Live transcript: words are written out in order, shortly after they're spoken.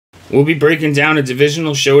We'll be breaking down a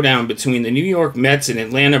divisional showdown between the New York Mets and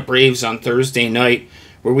Atlanta Braves on Thursday night,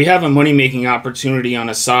 where we have a money-making opportunity on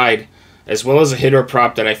a side, as well as a hitter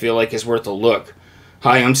prop that I feel like is worth a look.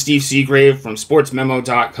 Hi, I'm Steve Seagrave from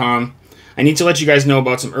SportsMemo.com. I need to let you guys know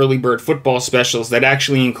about some early bird football specials that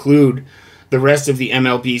actually include the rest of the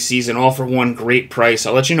MLB season, all for one great price.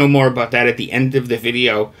 I'll let you know more about that at the end of the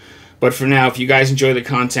video. But for now, if you guys enjoy the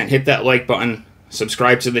content, hit that like button,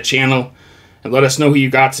 subscribe to the channel, and let us know who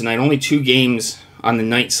you got tonight. Only 2 games on the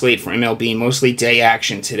night slate for MLB, mostly day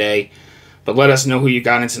action today. But let us know who you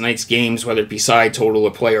got in tonight's games, whether it be side, total,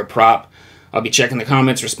 or player prop. I'll be checking the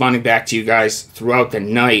comments, responding back to you guys throughout the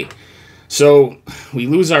night. So, we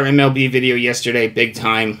lose our MLB video yesterday, big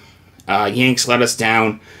time. Yanks let us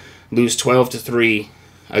down, lose 12-3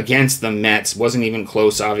 against the Mets. Wasn't even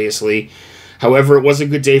close, obviously. However, it was a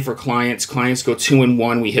good day for clients. Clients go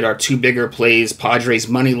 2-1. We hit our 2 bigger plays. Padres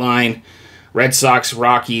money line, Red Sox,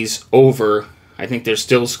 Rockies over. I think they're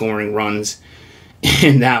still scoring runs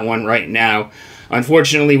in that one right now.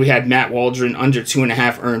 Unfortunately, we had Matt Waldron under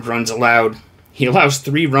 2.5 earned runs allowed. He allows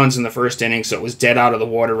 3 runs in the first inning, so it was dead out of the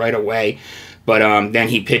water right away. But then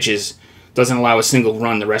he pitches, doesn't allow a single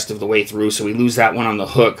run the rest of the way through, so we lose that one on the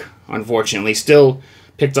hook, unfortunately. Still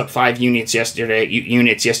picked up 5 units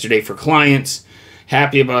yesterday for clients.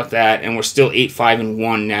 Happy about that, and we're still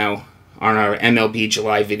 8-5-1 now on our MLB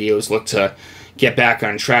July videos. Look to get back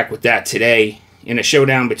on track with that today in a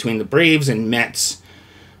showdown between the Braves and Mets.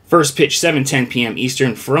 First pitch, 7:10 p.m.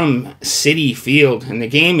 Eastern from Citi Field, and the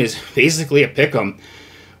game is basically a pick'em.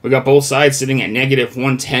 We got both sides sitting at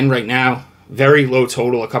 -110 right now. Very low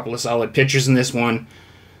total, a couple of solid pitchers in this one.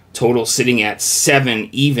 Total sitting at 7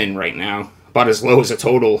 even right now. About as low as a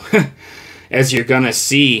total as you're going to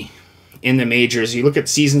see in the majors. You look at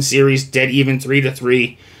season series, dead even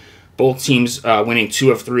 3-3. Both teams winning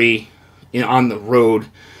 2 of 3 on the road.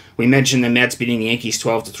 We mentioned the Mets beating the Yankees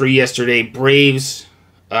 12-3 yesterday. Braves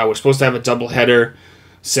were supposed to have a doubleheader.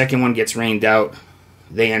 Second one gets rained out.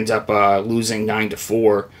 They end up losing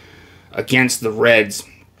 9-4 against the Reds.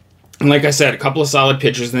 And like I said, a couple of solid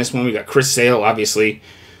pitchers in this one. We got Chris Sale, obviously.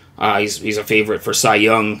 He's a favorite for Cy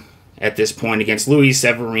Young at this point against Luis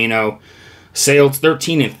Severino. Sale's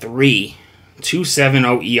 13-3,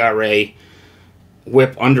 2.70 ERA,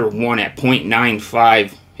 whip under 1 at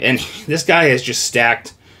 .95. And this guy has just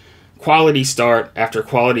stacked quality start after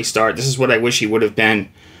quality start. This is what I wish he would have been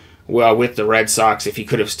with the Red Sox if he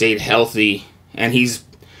could have stayed healthy. And he's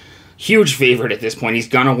huge favorite at this point. He's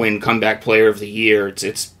going to win Comeback Player of the Year.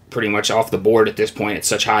 It's pretty much off the board at this point at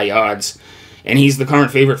such high odds. And he's the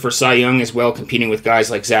current favorite for Cy Young as well, competing with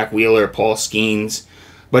guys like Zach Wheeler, Paul Skeens.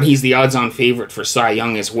 But he's the odds-on favorite for Cy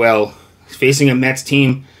Young as well. He's facing a Mets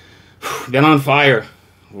team, been on fire,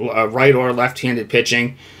 right or left-handed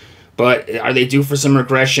pitching. But are they due for some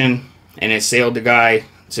regression? And is Sale the guy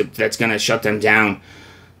that's going to shut them down,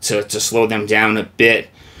 to slow them down a bit?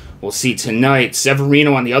 We'll see tonight.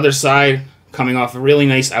 Severino on the other side, coming off a really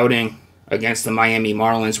nice outing against the Miami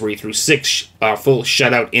Marlins, where he threw 6 full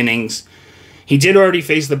shutout innings. He did already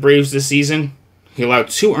face the Braves this season. He allowed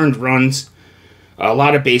 2 earned runs, a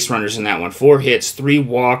lot of base runners in that one. 4 hits, 3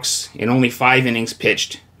 walks, and only 5 innings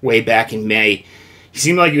pitched way back in May. He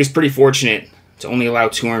seemed like he was pretty fortunate to only allow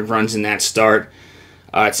 2 earned runs in that start.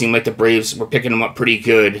 It seemed like the Braves were picking him up pretty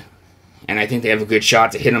good, and I think they have a good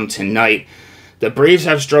shot to hit him tonight. The Braves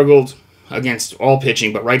have struggled against all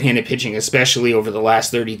pitching, but right-handed pitching especially over the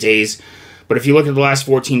last 30 days. But if you look at the last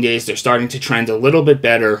 14 days, they're starting to trend a little bit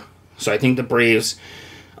better. So I think the Braves,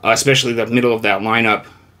 especially the middle of that lineup,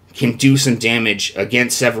 can do some damage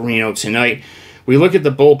against Severino tonight. We look at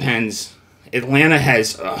the bullpens. Atlanta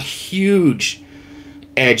has a huge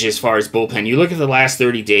edge as far as bullpen. You look at the last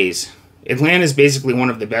 30 days. Atlanta is basically one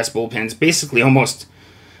of the best bullpens, basically almost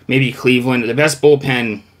maybe Cleveland, the best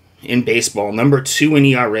bullpen in baseball. Number 2 in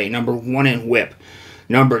ERA, number 1 in WHIP,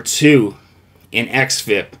 number 2 in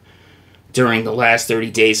xFIP during the last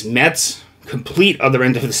 30 days. Mets, complete other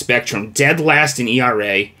end of the spectrum, dead last in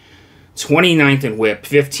ERA, 29th in WHIP,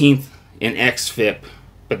 15th in xFIP.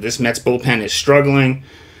 But this Mets bullpen is struggling,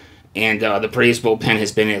 and the Braves bullpen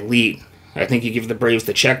has been elite. I think you give the Braves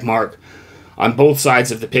the check mark on both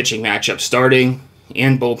sides of the pitching matchup, starting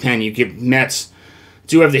and bullpen. You give Mets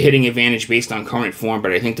do have the hitting advantage based on current form,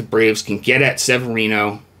 but I think the Braves can get at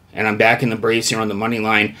Severino, and I'm backing the Braves here on the money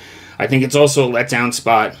line. I think it's also a letdown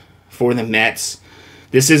spot for the Mets.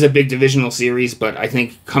 This is a big divisional series, but I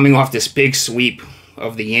think coming off this big sweep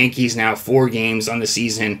of the Yankees now, 4 games on the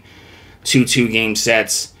season, 2 2-game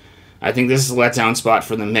sets, I think this is a letdown spot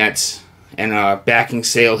for the Mets. And backing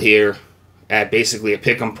Sale here at basically a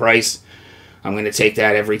pick'em price I'm going to take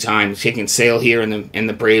that every time. Taking Sale here in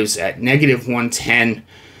the Braves at -110.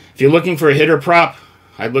 If you're looking for a hitter prop,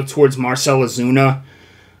 I'd look towards Marcell Ozuna.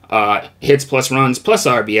 Hits plus runs plus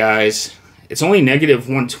RBIs. It's only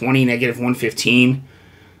 -120, -115,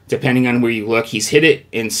 depending on where you look. He's hit it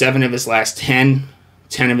in 7 of his last 10,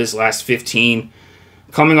 10 of his last 15.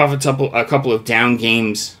 Coming off a couple of down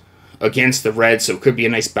games against the Reds, so it could be a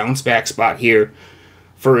nice bounce back spot here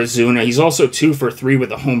for Ozuna. He's also 2 for 3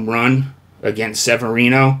 with a home run against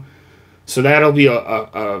Severino, so that'll be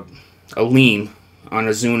a lean on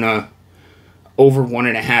Ozuna over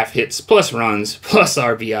 1.5 hits plus runs plus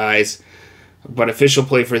RBIs. But official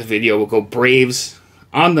play for the video will go Braves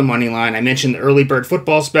on the money line. I mentioned the early bird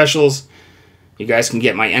football specials. You guys can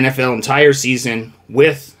get my NFL entire season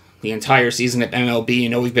with the entire season at MLB. You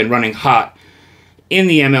know we've been running hot in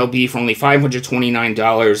the MLB for only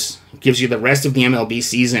 $529. Gives you the rest of the MLB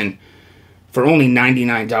season for only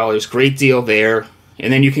 $99. Great deal there.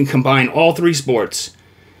 And then you can combine all 3 sports,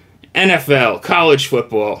 NFL, college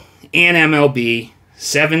football, and MLB,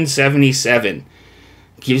 $777.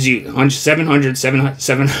 Gives you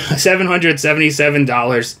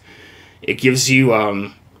 $777. It gives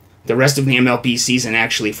you the rest of the MLB season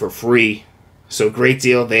actually for free. So great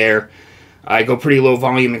deal there. I go pretty low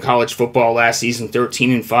volume in college football last season,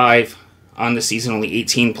 13-5. On the season, only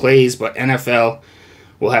 18 plays, but NFL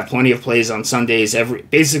will have plenty of plays on Sundays.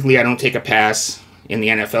 Basically, I don't take a pass in the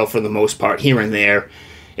NFL for the most part, here and there,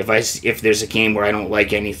 if there's a game where I don't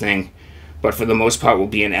like anything. But for the most part, we'll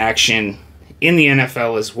be in action in the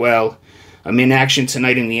NFL as well. I'm in action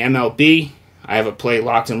tonight in the MLB. I have a play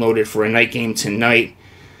locked and loaded for a night game tonight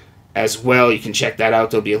as well. You can check that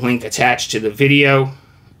out. There'll be a link attached to the video.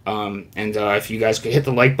 If you guys could hit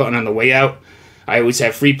the like button on the way out. I always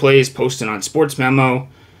have free plays posted on Sports Memo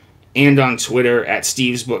and on Twitter at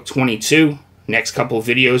StevesBook22. Next couple of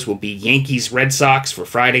videos will be Yankees Red Sox for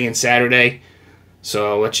Friday and Saturday.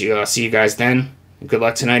 So I'll let you see you guys then. Good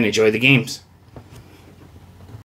luck tonight and enjoy the games.